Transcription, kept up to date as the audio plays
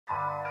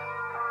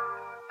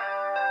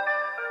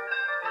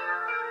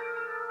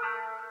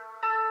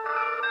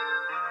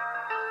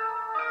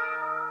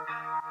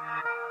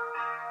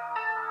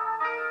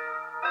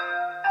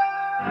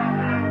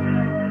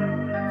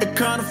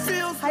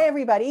Hi,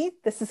 everybody.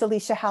 This is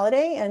Alicia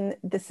Halliday, and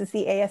this is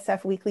the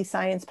ASF Weekly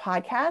Science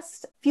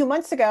Podcast. A few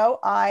months ago,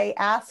 I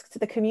asked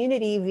the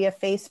community via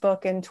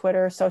Facebook and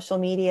Twitter, social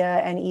media,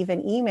 and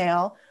even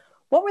email,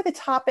 what were the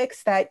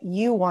topics that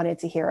you wanted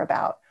to hear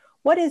about?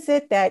 What is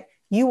it that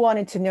you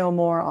wanted to know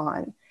more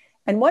on?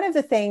 And one of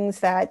the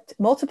things that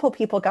multiple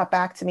people got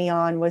back to me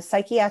on was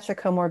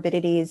psychiatric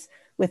comorbidities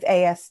with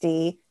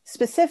ASD,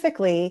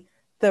 specifically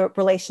the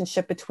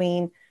relationship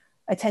between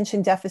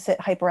attention deficit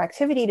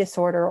hyperactivity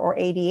disorder, or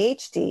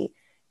ADHD,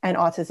 and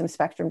autism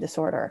spectrum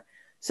disorder.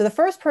 So the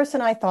first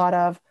person I thought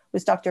of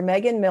was Dr.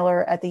 Megan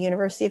Miller at the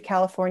University of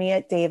California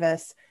at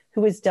Davis,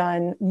 who has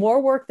done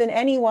more work than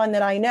anyone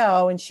that I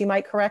know, and she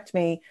might correct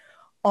me,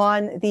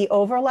 on the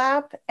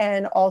overlap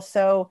and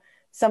also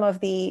some of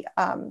the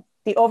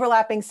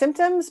overlapping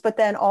symptoms, but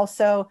then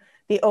also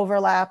the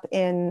overlap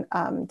in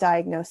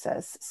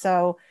diagnosis.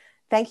 So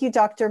thank you,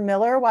 Dr.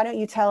 Miller. Why don't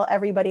you tell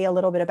everybody a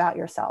little bit about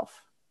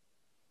yourself?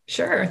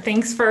 Sure.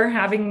 Thanks for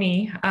having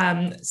me.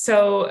 I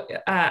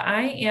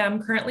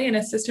am currently an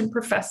assistant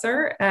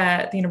professor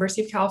at the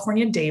University of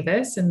California,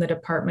 Davis, in the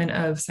Department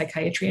of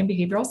Psychiatry and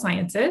Behavioral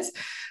Sciences,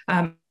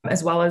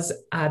 as well as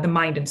the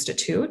Mind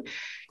Institute.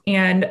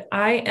 And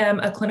I am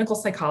a clinical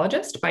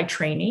psychologist by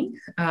training.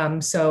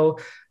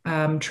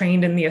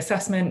 Trained in the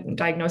assessment,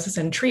 diagnosis,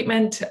 and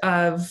treatment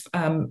of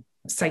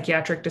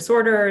psychiatric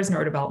disorders,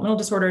 neurodevelopmental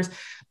disorders,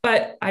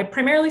 but I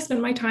primarily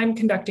spend my time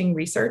conducting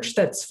research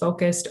that's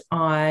focused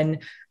on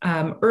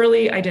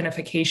early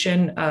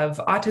identification of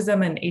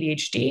autism and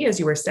ADHD, as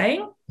you were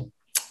saying,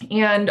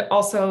 and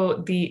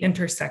also the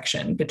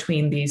intersection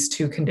between these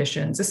two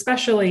conditions,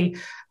 especially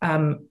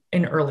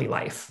in early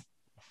life.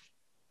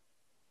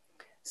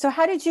 So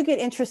how did you get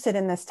interested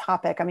in this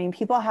topic? I mean,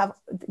 people have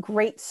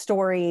great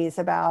stories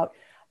about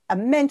a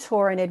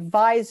mentor, an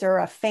advisor,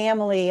 a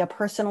family, a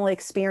personal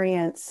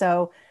experience.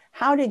 So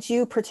how did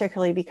you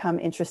particularly become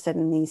interested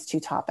in these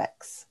two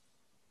topics?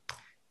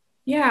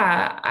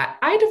 Yeah,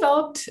 I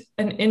developed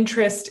an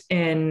interest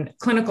in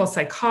clinical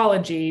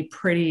psychology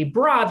pretty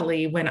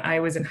broadly when I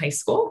was in high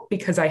school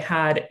because I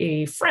had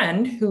a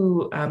friend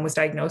who was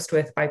diagnosed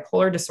with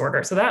bipolar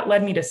disorder. So that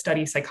led me to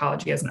study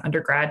psychology as an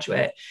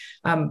undergraduate.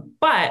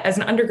 But as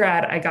an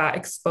undergrad, I got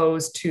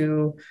exposed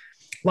to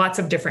lots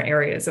of different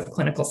areas of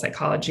clinical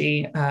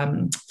psychology,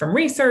 from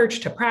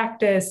research to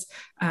practice,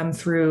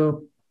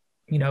 through,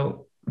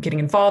 getting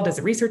involved as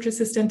a research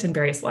assistant in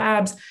various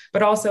labs,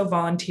 but also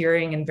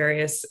volunteering in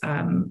various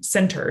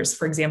centers.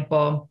 For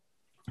example,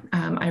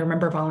 I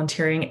remember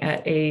volunteering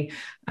at a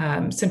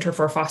center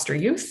for foster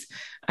youth.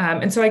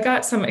 And so I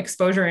got some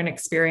exposure and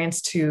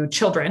experience to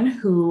children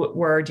who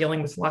were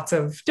dealing with lots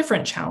of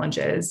different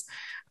challenges.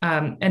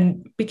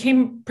 And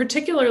became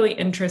particularly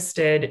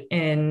interested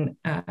in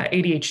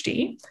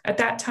ADHD at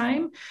that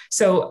time.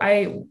 So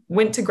I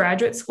went to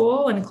graduate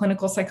school in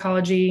clinical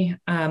psychology.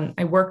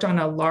 I worked on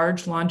a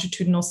large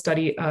longitudinal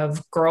study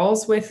of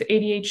girls with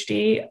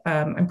ADHD.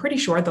 I'm pretty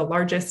sure the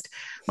largest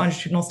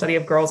longitudinal study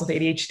of girls with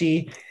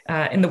ADHD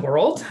in the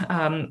world,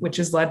 which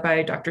is led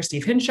by Dr.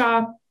 Steve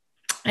Hinshaw.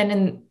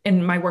 And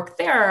in my work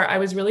there, I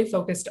was really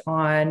focused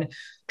on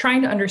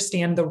trying to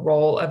understand the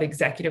role of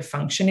executive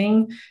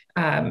functioning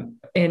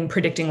in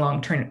predicting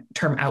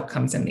long-term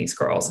outcomes in these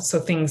girls. So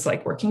things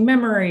like working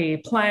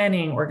memory,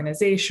 planning,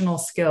 organizational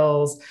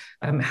skills,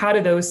 how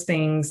do those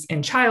things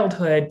in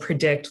childhood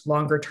predict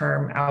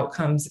longer-term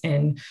outcomes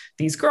in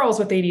these girls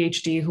with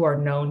ADHD who are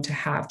known to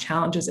have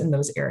challenges in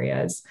those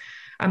areas?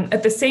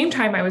 At the same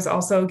time, I was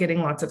also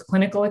getting lots of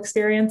clinical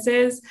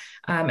experiences.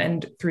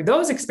 And through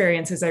those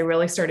experiences, I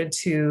really started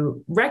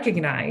to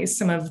recognize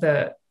some of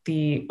the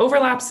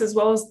overlaps as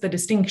well as the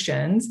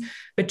distinctions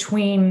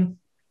between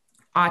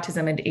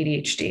autism and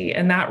ADHD.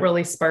 And that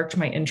really sparked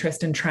my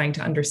interest in trying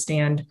to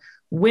understand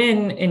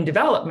when in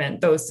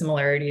development those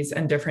similarities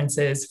and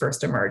differences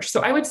first emerged.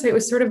 So I would say it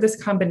was sort of this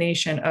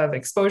combination of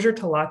exposure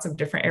to lots of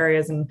different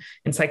areas in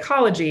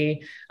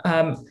psychology,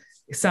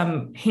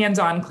 some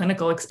hands-on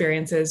clinical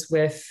experiences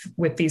with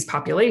these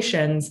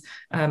populations,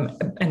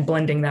 and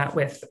blending that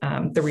with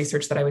the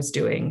research that I was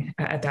doing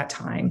at that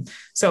time.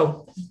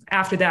 So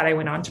after that, I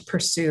went on to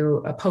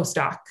pursue a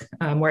postdoc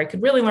where I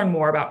could really learn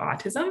more about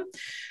autism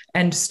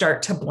and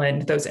start to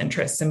blend those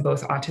interests in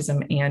both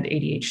autism and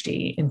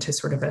ADHD into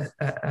sort of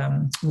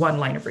a one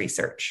line of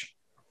research.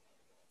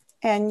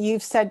 And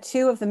you've said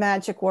two of the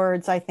magic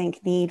words I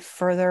think need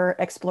further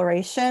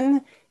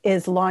exploration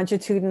is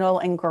longitudinal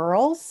and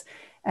girls.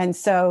 And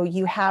so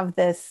you have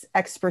this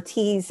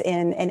expertise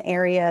in an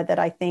area that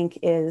I think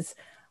is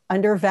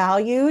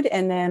undervalued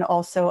and then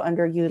also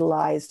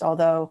underutilized,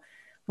 although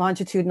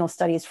longitudinal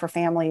studies for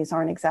families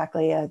aren't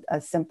exactly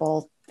a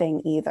simple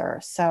thing either.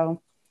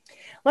 So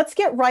let's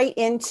get right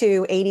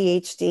into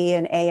ADHD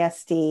and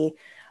ASD.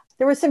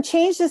 There were some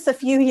changes a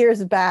few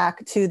years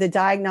back to the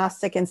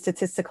Diagnostic and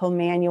Statistical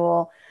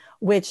Manual,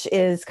 which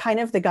is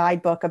kind of the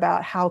guidebook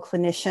about how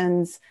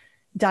clinicians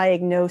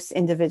diagnose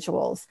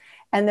individuals.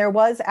 And there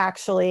was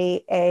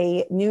actually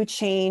a new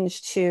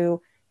change to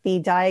the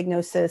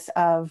diagnosis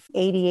of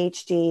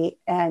ADHD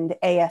and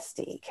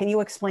ASD. Can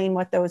you explain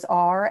what those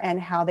are and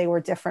how they were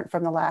different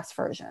from the last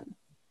version?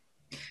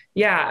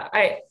 Yeah,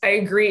 I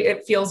agree.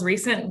 It feels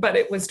recent, but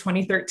it was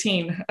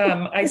 2013.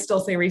 I still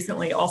say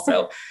recently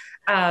also.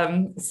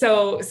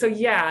 So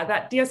yeah,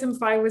 that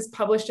DSM-5 was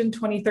published in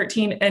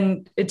 2013.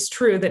 And it's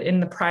true that in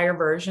the prior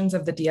versions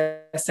of the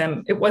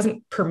DSM, it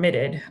wasn't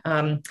permitted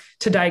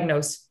to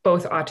diagnose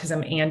both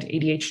autism and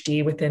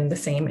ADHD within the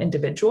same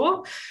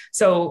individual.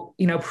 So,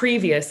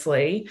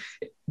 previously,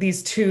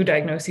 these two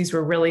diagnoses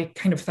were really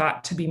kind of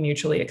thought to be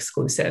mutually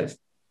exclusive.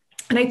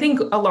 And I think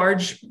a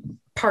large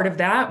part of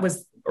that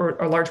was, or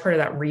a large part of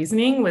that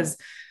reasoning was,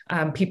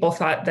 people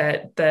thought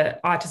that the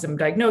autism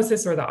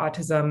diagnosis or the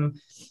autism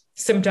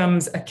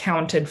symptoms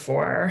accounted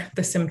for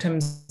the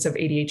symptoms of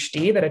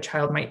ADHD that a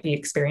child might be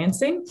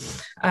experiencing.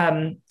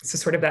 So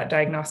sort of that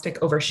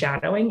diagnostic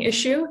overshadowing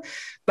issue.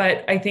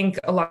 But I think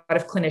a lot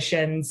of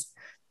clinicians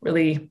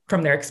really,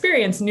 from their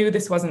experience, knew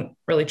this wasn't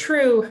really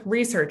true.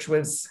 Research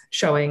was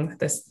showing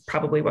this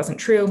probably wasn't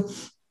true.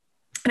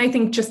 And I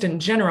think just in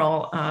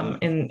general,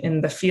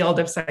 in the field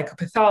of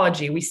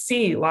psychopathology, we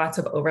see lots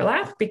of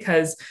overlap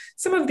because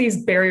some of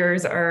these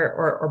barriers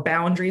or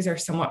boundaries are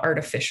somewhat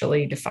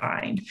artificially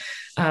defined.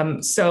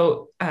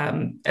 So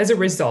as a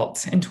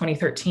result, in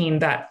 2013,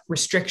 that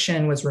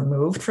restriction was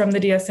removed from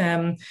the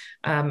DSM.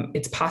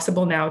 It's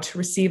possible now to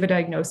receive a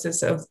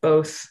diagnosis of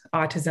both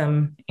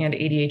autism and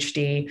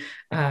ADHD.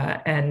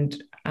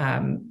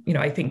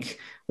 I think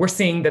we're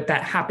seeing that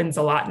happens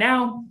a lot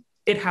now.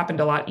 It happened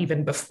a lot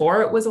even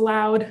before it was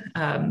allowed,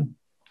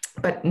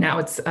 but now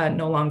it's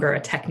no longer a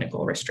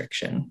technical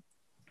restriction.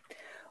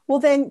 Well,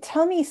 then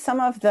tell me some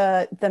of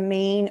the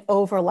main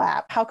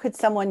overlap. How could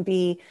someone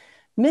be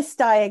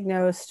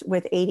misdiagnosed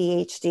with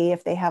ADHD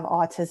if they have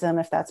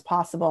autism, if that's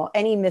possible?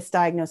 Any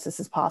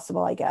misdiagnosis is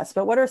possible, I guess.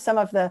 But what are some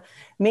of the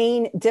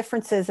main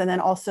differences and then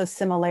also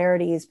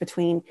similarities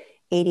between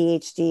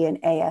ADHD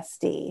and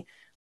ASD?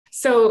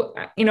 So,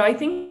 I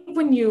think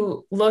when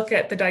you look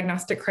at the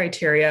diagnostic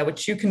criteria,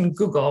 which you can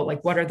Google,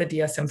 like what are the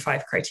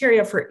DSM-5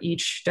 criteria for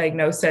each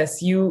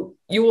diagnosis, you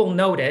will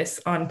notice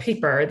on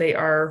paper, they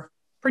are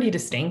pretty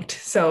distinct.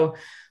 So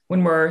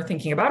when we're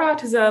thinking about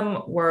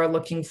autism, we're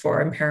looking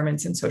for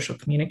impairments in social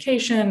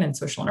communication and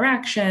social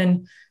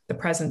interaction, the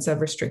presence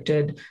of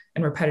restricted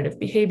and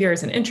repetitive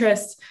behaviors and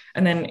interests.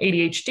 And then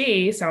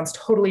ADHD sounds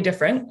totally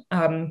different.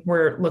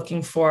 We're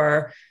looking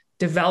for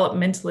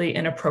developmentally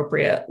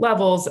inappropriate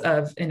levels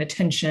of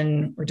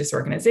inattention or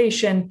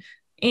disorganization,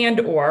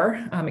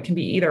 or it can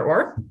be either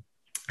or,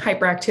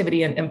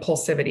 hyperactivity and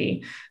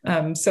impulsivity.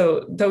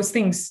 So those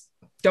things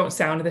don't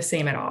sound the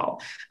same at all.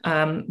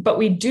 But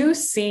we do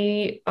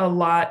see a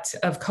lot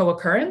of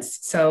co-occurrence.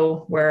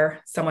 So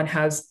where someone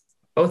has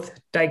both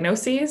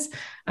diagnoses,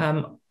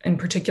 in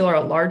particular,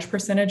 a large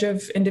percentage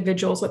of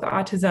individuals with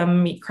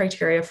autism meet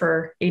criteria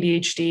for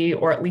ADHD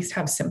or at least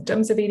have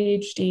symptoms of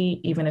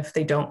ADHD, even if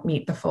they don't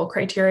meet the full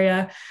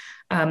criteria.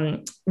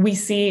 We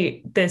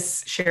see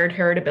this shared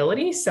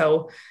heritability.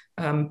 So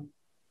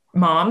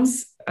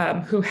moms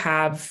who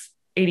have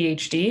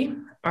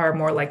ADHD are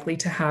more likely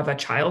to have a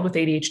child with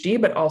ADHD,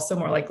 but also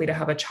more likely to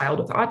have a child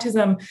with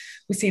autism.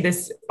 We see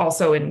this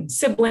also in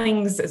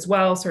siblings as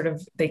well, sort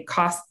of they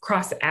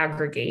cross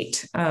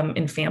aggregate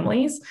in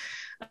families.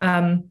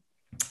 And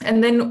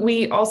then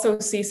we also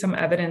see some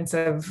evidence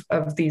of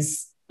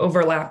these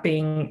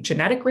overlapping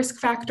genetic risk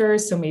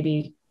factors. So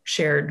maybe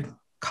shared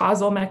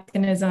causal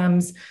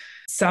mechanisms,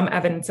 some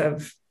evidence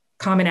of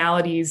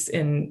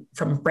commonalities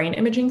from brain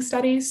imaging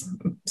studies,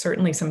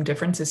 certainly some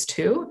differences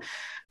too.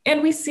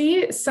 And we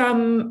see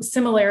some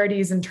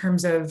similarities in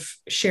terms of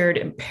shared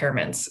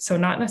impairments. So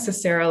not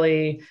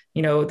necessarily,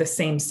 the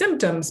same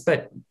symptoms,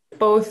 but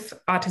both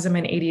autism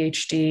and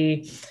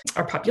ADHD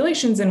are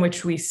populations in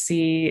which we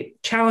see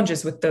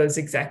challenges with those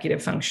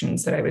executive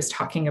functions that I was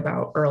talking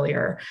about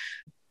earlier.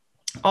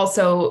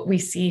 Also, we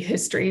see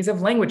histories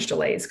of language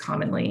delays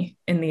commonly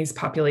in these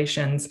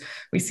populations.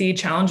 We see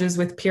challenges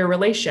with peer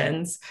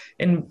relations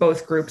in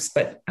both groups,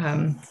 but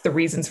the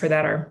reasons for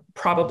that are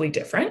probably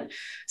different.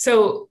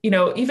 So,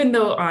 even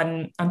though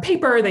on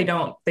paper they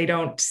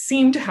don't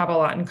seem to have a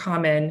lot in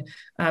common,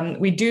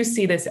 we do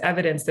see this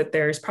evidence that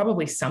there's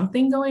probably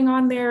something going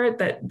on there,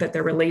 that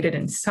they're related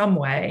in some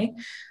way.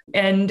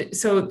 And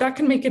so that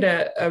can make it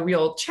a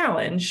real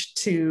challenge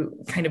to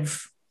kind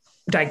of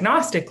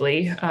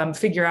diagnostically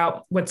figure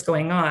out what's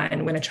going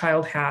on when a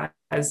child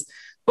has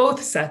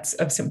both sets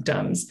of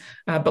symptoms.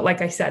 But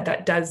like I said,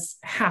 that does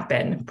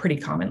happen pretty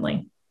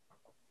commonly.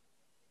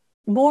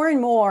 More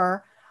and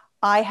more,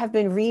 I have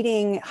been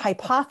reading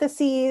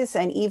hypotheses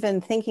and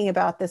even thinking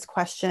about this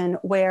question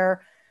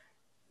where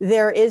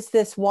there is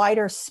this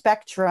wider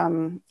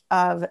spectrum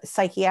of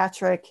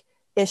psychiatric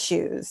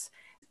issues.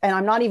 And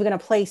I'm not even going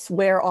to place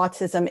where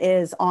autism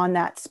is on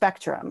that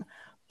spectrum,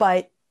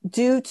 but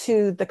due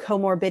to the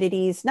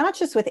comorbidities, not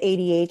just with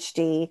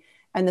ADHD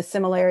and the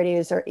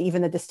similarities or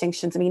even the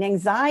distinctions. I mean,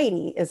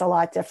 anxiety is a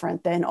lot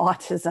different than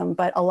autism,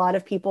 but a lot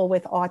of people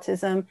with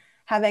autism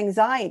have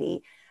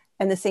anxiety,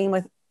 and the same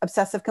with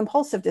obsessive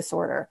compulsive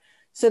disorder.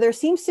 So there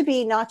seems to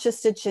be not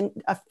just a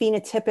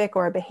phenotypic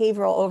or a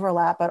behavioral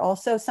overlap, but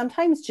also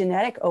sometimes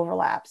genetic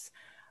overlaps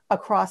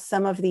across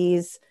some of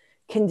these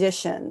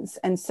conditions.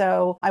 And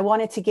so I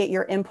wanted to get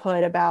your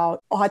input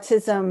about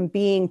autism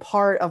being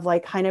part of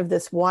like kind of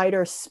this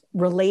wider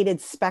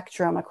related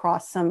spectrum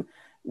across some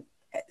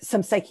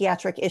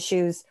psychiatric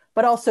issues,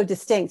 but also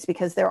distinct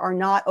because there are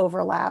not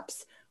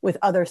overlaps with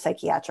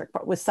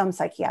some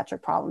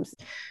psychiatric problems.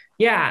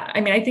 Yeah, I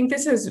mean, I think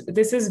this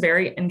is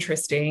very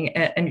interesting,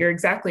 and you're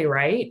exactly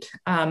right.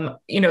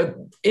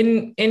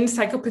 In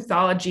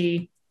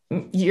psychopathology,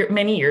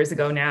 many years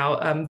ago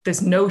now,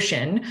 this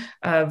notion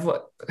of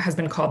what has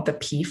been called the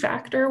P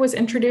factor was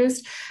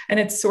introduced, and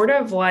it's sort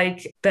of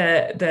like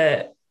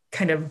the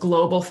kind of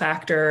global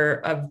factor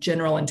of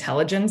general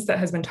intelligence that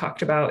has been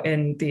talked about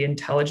in the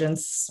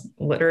intelligence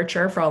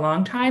literature for a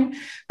long time,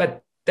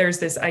 but there's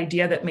this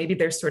idea that maybe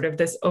there's sort of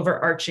this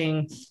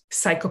overarching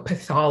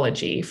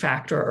psychopathology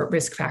factor or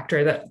risk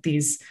factor that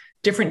these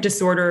different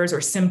disorders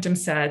or symptom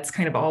sets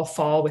kind of all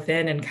fall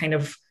within and kind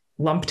of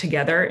lump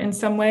together in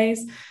some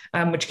ways,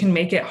 which can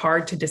make it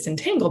hard to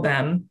disentangle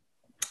them.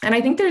 And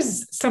I think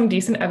there's some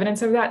decent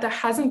evidence of that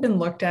hasn't been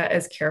looked at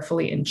as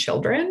carefully in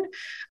children,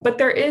 but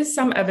there is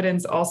some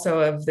evidence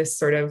also of this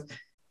sort of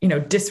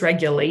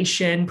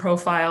dysregulation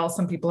profile.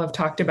 Some people have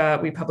talked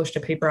about, we published a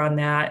paper on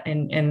that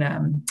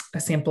in a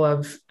sample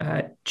of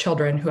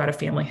children who had a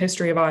family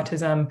history of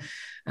autism,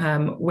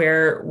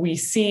 where we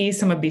see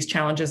some of these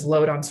challenges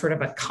load on sort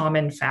of a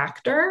common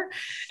factor.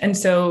 And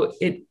so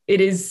it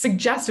is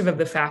suggestive of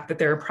the fact that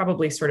there are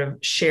probably sort of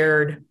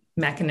shared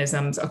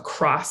mechanisms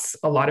across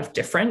a lot of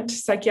different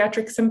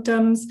psychiatric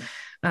symptoms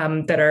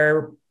that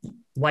are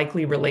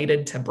likely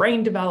related to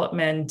brain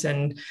development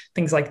and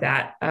things like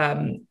that,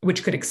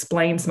 which could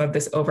explain some of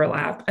this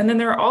overlap. And then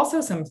there are also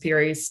some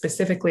theories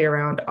specifically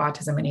around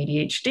autism and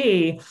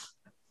ADHD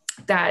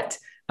that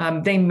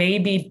they may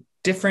be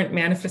different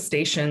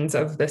manifestations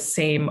of the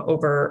same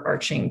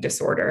overarching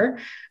disorder.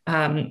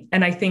 And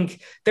I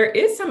think there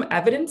is some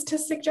evidence to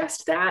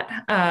suggest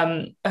that,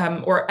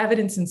 or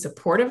evidence in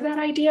support of that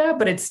idea,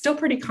 but it's still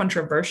pretty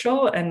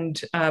controversial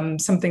and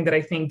something that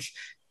I think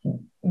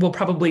we'll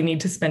probably need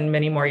to spend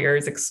many more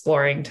years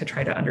exploring to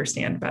try to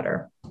understand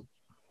better.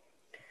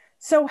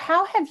 So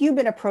how have you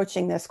been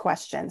approaching this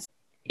question?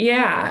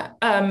 Yeah.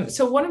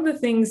 So one of the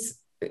things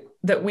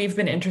that we've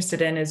been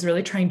interested in is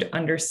really trying to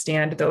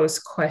understand those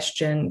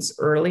questions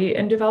early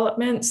in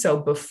development. So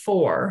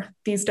before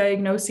these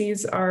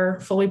diagnoses are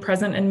fully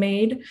present and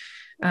made.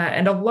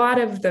 And a lot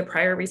of the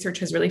prior research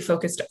has really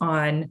focused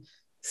on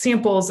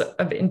samples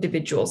of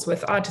individuals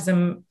with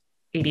autism,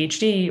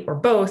 ADHD, or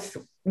both,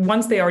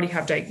 once they already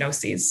have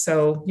diagnoses.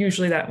 So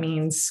usually that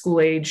means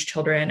school-age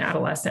children,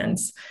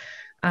 adolescents.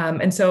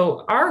 And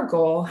so our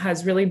goal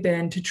has really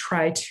been to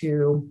try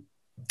to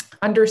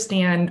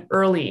understand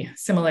early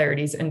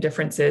similarities and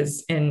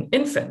differences in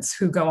infants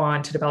who go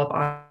on to develop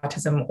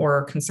autism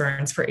or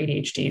concerns for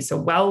ADHD. So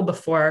well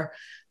before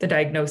the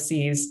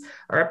diagnoses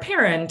are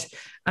apparent.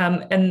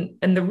 And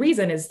the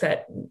reason is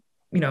that,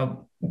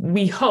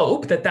 we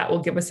hope that will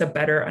give us a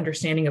better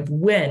understanding of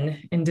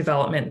when in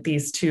development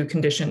these two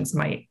conditions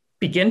might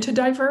begin to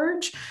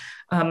diverge,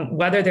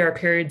 whether there are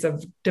periods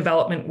of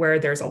development where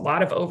there's a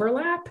lot of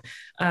overlap,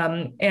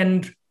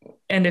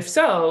 and if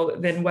so,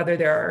 then whether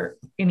there are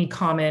any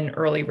common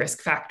early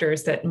risk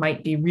factors that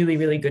might be really,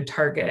 really good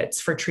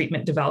targets for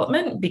treatment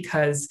development,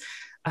 because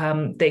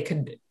they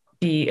could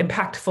be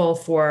impactful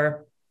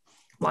for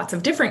lots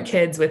of different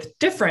kids with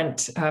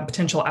different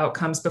potential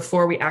outcomes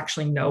before we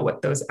actually know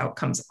what those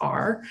outcomes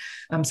are.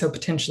 So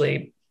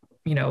potentially,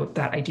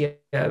 that idea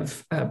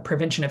of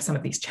prevention of some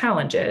of these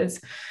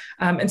challenges.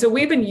 And so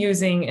we've been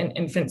using an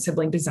infant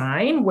sibling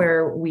design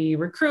where we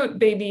recruit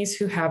babies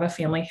who have a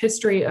family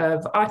history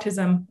of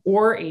autism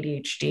or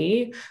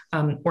ADHD,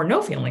 or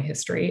no family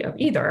history of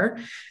either.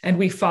 And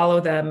we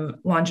follow them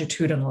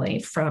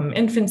longitudinally from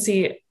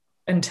infancy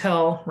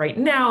until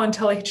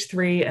age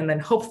 3, and then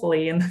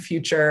hopefully in the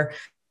future,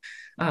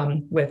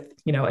 with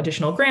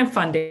additional grant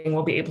funding,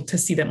 we'll be able to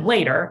see them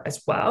later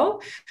as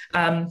well.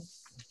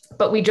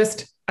 But we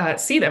just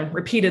see them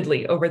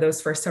repeatedly over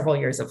those first several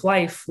years of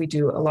life. We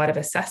do a lot of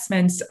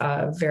assessments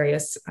of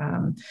various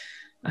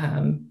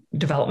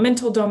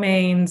developmental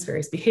domains,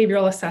 various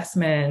behavioral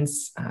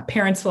assessments.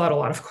 Parents fill out a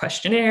lot of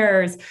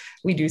questionnaires.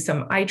 We do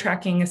some eye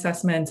tracking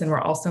assessments, and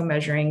we're also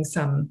measuring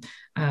some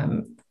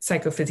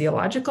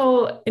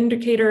psychophysiological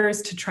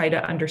indicators to try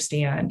to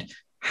understand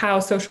how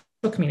social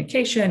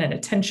communication and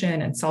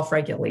attention and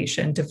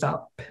self-regulation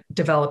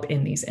develop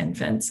in these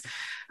infants.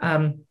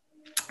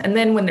 And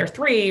then when they're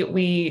 3,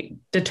 we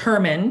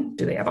determine,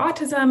 do they have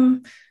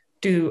autism?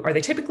 Are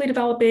they typically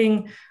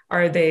developing?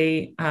 Are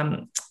they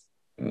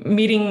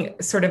meeting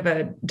sort of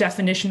a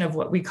definition of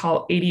what we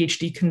call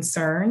ADHD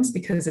concerns,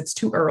 because it's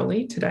too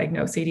early to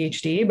diagnose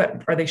ADHD,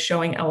 but are they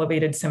showing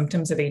elevated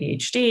symptoms of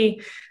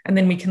ADHD? And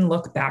then we can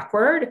look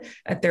backward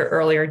at their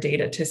earlier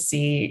data to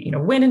see,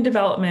 when in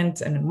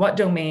development and in what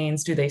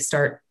domains do they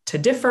start to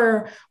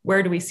differ?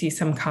 Where do we see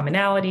some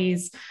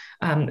commonalities?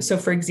 So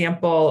for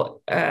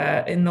example,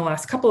 in the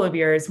last couple of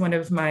years, one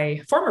of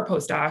my former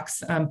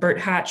postdocs, Bert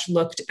Hatch,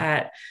 looked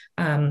at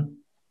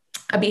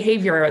a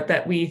behavior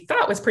that we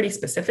thought was pretty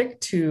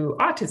specific to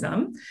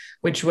autism,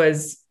 which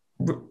was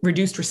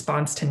reduced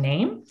response to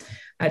name,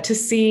 to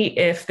see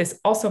if this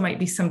also might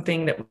be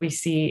something that we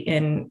see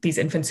in these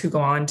infants who go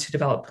on to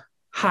develop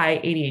high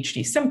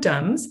ADHD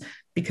symptoms,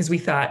 because we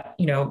thought,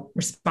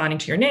 responding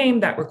to your name,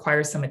 that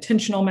requires some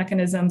attentional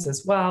mechanisms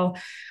as well.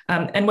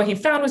 And what he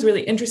found was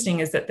really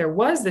interesting is that there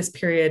was this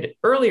period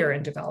earlier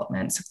in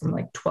development, so from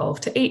like 12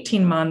 to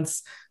 18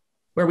 months,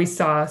 where we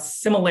saw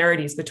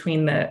similarities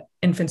between the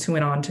infants who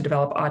went on to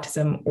develop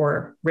autism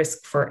or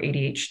risk for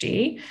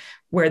ADHD,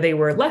 where they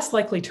were less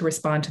likely to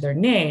respond to their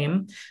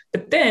name.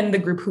 But then the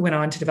group who went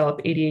on to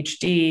develop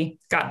ADHD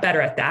got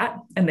better at that,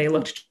 and they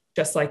looked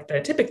just like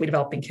the typically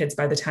developing kids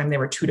by the time they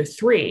were 2 to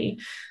 3.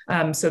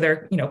 So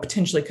there,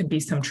 potentially could be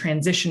some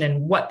transition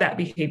in what that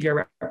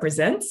behavior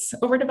represents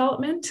over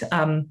development,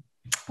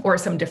 or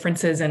some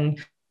differences in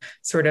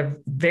sort of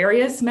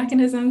various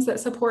mechanisms that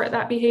support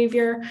that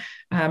behavior,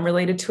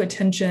 related to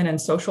attention and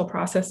social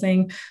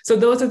processing. So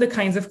those are the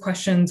kinds of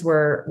questions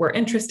we're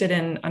interested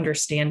in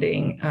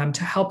understanding,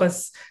 to help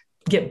us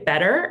get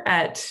better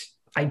at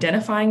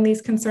identifying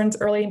these concerns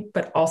early,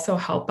 but also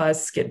help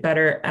us get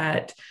better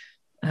at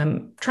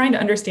trying to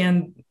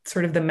understand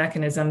sort of the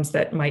mechanisms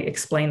that might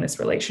explain this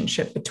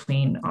relationship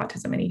between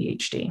autism and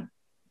ADHD.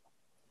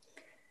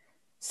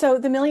 So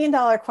the $1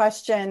 million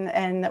question,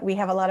 and we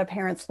have a lot of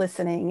parents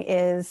listening,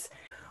 is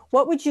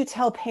what would you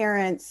tell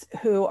parents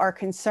who are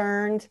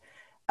concerned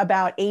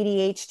about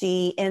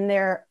ADHD in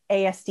their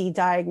ASD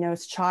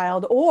diagnosed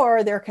child,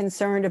 or they're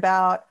concerned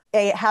about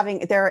having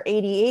their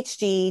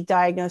ADHD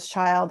diagnosed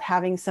child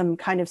having some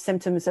kind of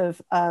symptoms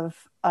of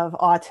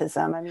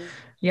autism?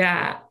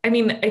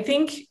 I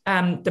think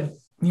the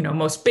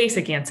most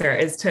basic answer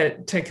is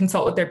to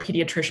consult with their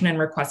pediatrician and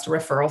request a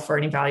referral for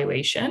an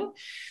evaluation.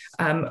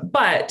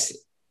 But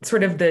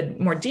sort of the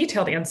more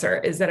detailed answer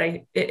is that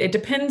it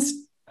depends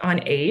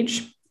on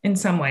age in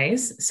some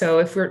ways. So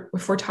if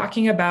we're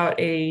talking about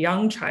a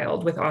young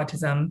child with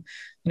autism,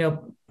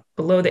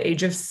 below the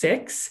age of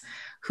 6,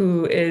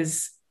 who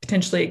is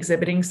potentially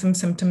exhibiting some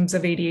symptoms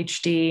of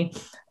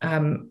ADHD,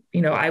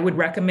 I would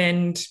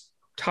recommend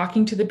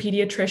talking to the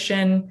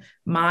pediatrician,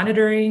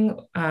 monitoring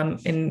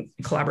in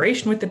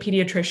collaboration with the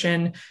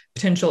pediatrician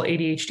potential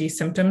ADHD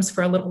symptoms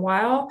for a little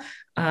while,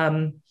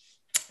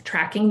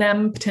 tracking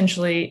them,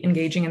 potentially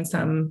engaging in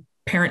some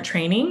parent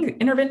training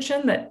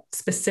intervention that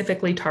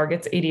specifically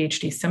targets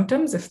ADHD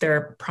symptoms if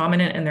they're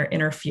prominent and they're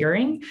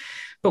interfering.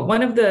 But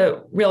one of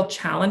the real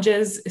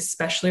challenges,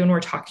 especially when we're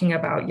talking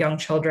about young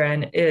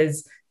children,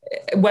 is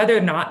whether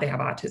or not they have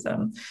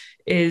autism,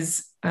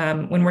 is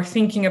when we're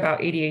thinking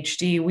about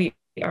ADHD, we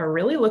are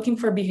really looking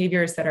for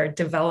behaviors that are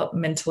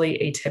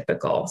developmentally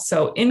atypical,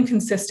 so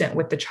inconsistent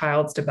with the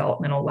child's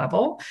developmental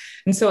level.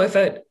 And so if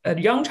a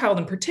young child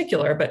in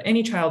particular, but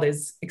any child,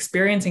 is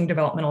experiencing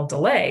developmental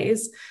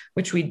delays,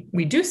 which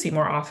we do see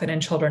more often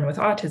in children with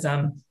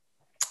autism,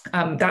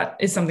 that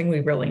is something we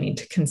really need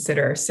to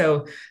consider.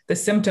 So the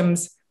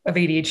symptoms of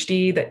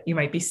ADHD that you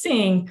might be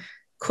seeing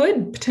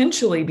could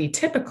potentially be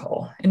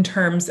typical in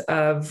terms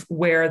of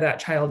where that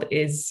child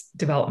is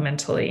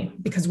developmentally,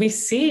 because we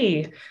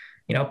see,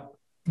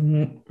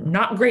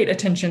 not great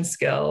attention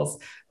skills,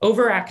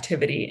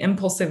 overactivity,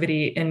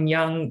 impulsivity in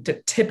young,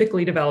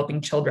 typically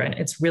developing children.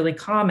 It's really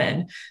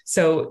common.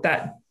 So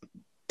that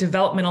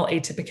developmental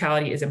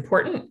atypicality is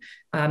important,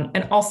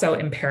 and also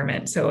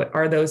impairment. So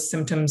are those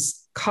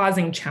symptoms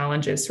causing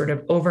challenges sort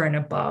of over and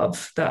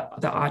above the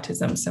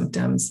autism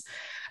symptoms?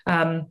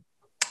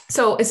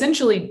 So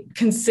essentially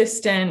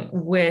consistent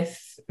with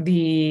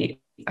the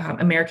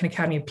American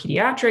Academy of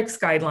Pediatrics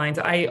guidelines,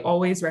 I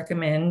always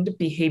recommend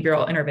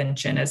behavioral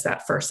intervention as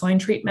that first line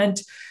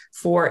treatment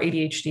for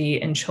ADHD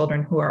in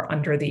children who are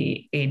under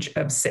the age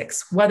of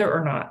 6, whether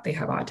or not they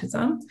have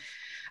autism.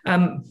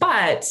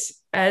 But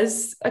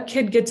as a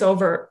kid gets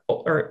older,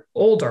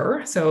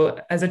 so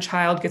as a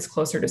child gets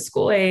closer to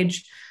school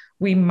age,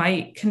 we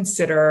might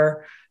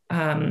consider,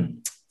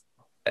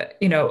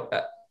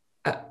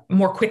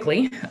 more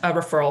quickly a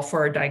referral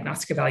for a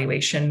diagnostic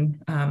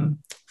evaluation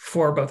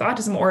for both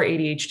autism or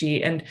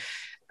ADHD. And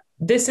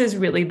this is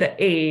really the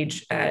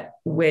age at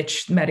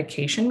which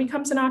medication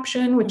becomes an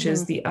option, which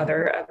is the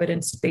other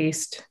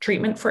evidence-based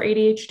treatment for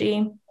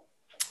ADHD.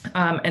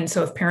 And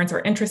so if parents are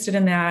interested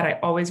in that, I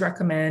always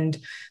recommend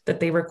that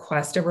they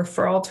request a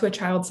referral to a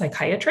child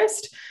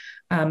psychiatrist.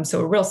 So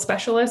a real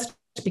specialist,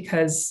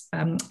 because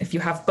if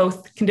you have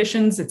both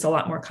conditions, it's a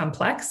lot more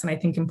complex, and I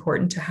think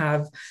important to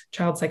have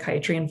child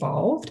psychiatry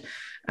involved.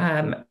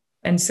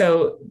 And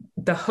so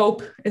the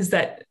hope is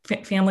that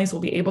families will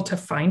be able to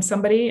find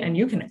somebody, and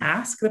you can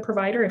ask the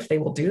provider if they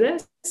will do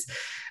this.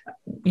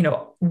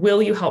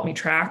 Will you help me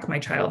track my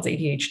child's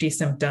ADHD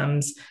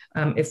symptoms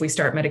if we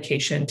start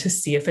medication, to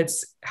see if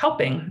it's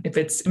helping, if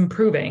it's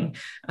improving?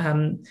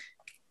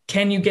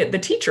 Can you get the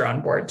teacher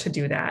on board to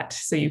do that,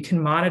 so you can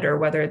monitor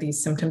whether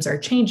these symptoms are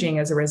changing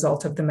as a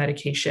result of the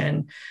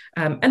medication?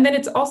 And then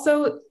it's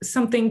also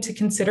something to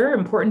consider,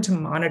 important to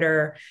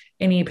monitor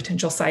any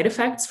potential side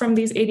effects from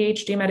these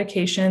ADHD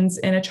medications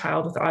in a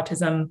child with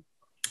autism,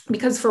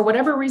 because for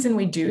whatever reason,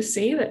 we do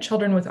see that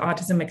children with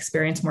autism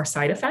experience more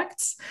side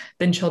effects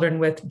than children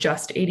with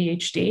just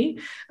ADHD.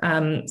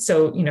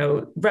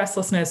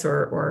 Restlessness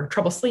or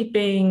trouble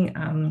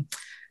sleeping,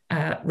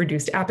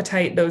 reduced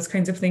appetite, those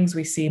kinds of things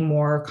we see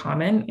more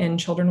common in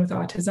children with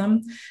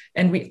autism.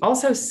 And we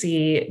also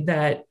see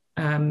that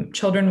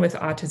children with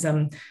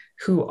autism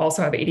who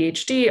also have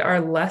ADHD are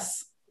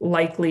less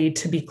likely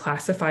to be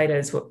classified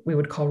as what we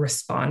would call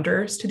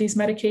responders to these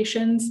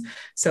medications,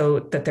 so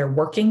that they're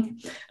working,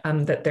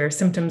 that their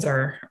symptoms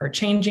are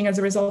changing as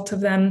a result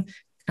of them,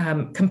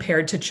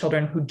 compared to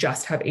children who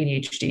just have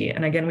ADHD.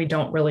 And again, we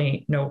don't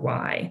really know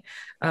why.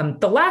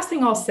 The last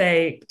thing I'll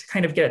say, to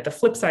kind of get at the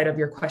flip side of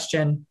your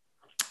question,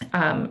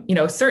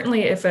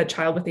 certainly if a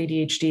child with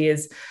ADHD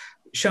is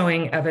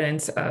showing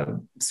evidence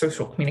of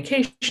social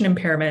communication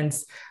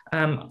impairments,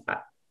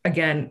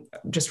 again,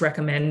 just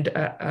recommend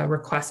a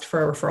request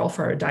for a referral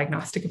for a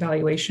diagnostic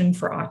evaluation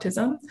for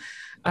autism.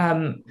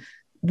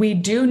 We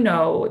do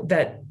know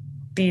that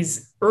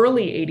these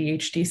early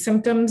ADHD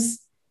symptoms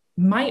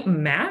might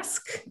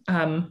mask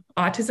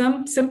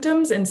autism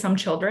symptoms in some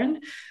children.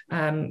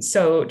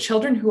 So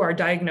children who are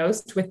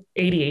diagnosed with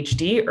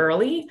ADHD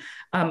early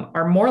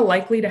are more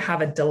likely to have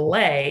a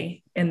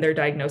delay in their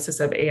diagnosis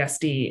of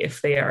ASD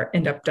if they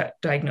end up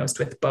diagnosed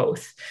with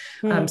both.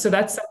 So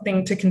that's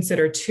something to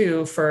consider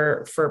too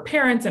for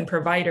parents and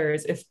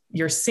providers. If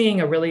you're seeing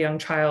a really young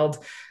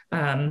child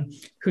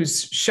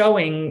who's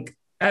showing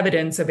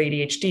evidence of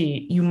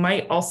ADHD, you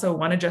might also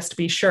want to just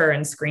be sure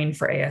and screen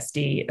for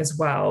ASD as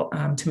well,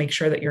 to make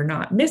sure that you're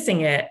not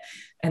missing it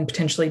and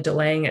potentially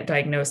delaying at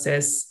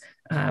diagnosis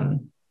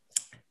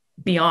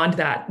beyond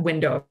that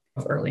window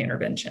of early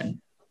intervention.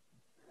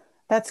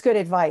 That's good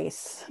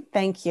advice.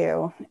 Thank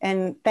you.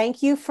 And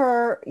thank you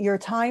for your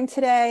time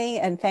today.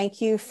 And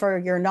thank you for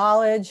your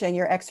knowledge and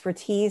your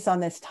expertise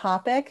on this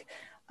topic.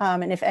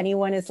 And if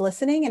anyone is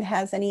listening and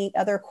has any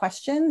other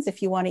questions,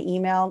 if you want to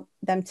email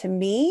them to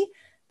me,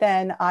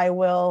 then I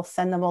will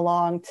send them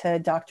along to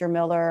Dr.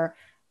 Miller,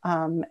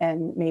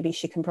 and maybe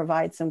she can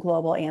provide some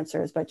global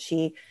answers. But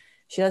she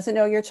doesn't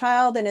know your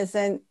child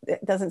and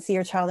doesn't see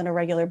your child on a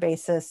regular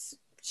basis.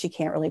 She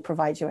can't really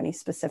provide you any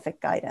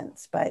specific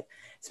guidance, but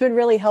it's been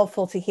really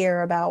helpful to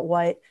hear about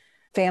what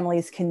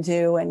families can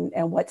do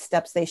and what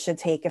steps they should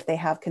take if they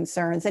have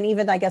concerns. And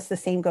even, I guess, the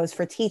same goes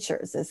for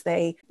teachers as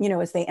they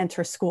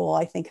enter school.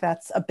 I think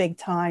that's a big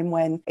time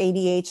when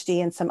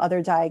ADHD and some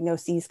other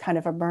diagnoses kind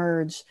of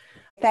emerge.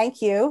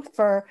 Thank you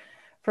for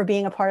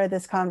being a part of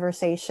this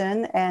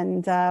conversation.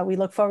 And we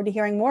look forward to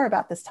hearing more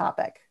about this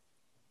topic.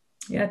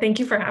 Yeah, thank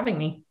you for having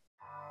me.